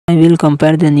we'll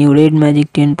compare the new Red Magic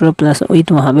 10 Pro Plus with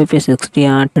Huawei P60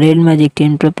 Art. Red Magic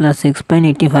 10 Pro Plus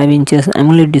 6.85 inches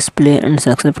AMOLED display and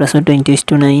success ratio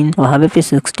 20:9. Huawei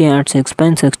P60 Art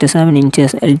 6.67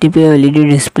 inches LTPO LED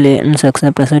display and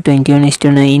success ratio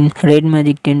 21:9. Red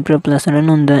Magic 10 Pro Plus run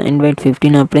on the Android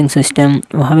 15 operating system.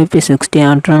 Huawei P60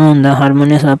 Art run on the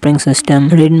Harmonious operating system.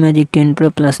 Red Magic 10 Pro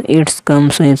Plus 8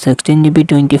 comes with 16GB,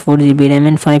 24GB RAM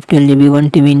and 512GB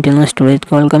 1TB internal storage.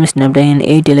 Qualcomm Snapdragon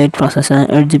 888 processor,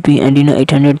 8GB Adreno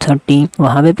 830.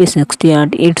 Huawei P60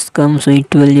 Art 8 comes with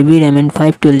 12GB RAM and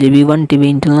 512GB 1TB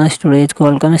internal storage.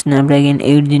 Qualcomm Snapdragon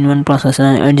 8 Gen 1 processor,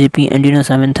 8GB Adreno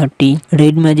 730.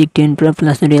 Red Magic 10 Pro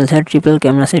Plus real set triple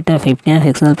camera setup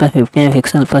 50MP plus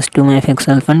 50MP plus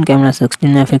 2MP front camera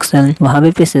 16MP.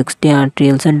 Huawei P60 Art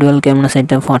real set dual camera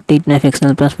setup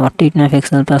 48MP plus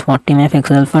 48MP plus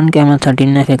 40MP front camera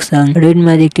 13MP. Red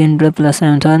Magic 10 Pro Plus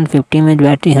 7050 mAh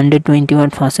battery,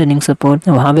 120W fast charging support.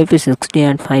 Huawei P60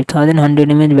 Art 5100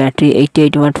 mAh battery,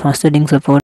 88W fast charging support.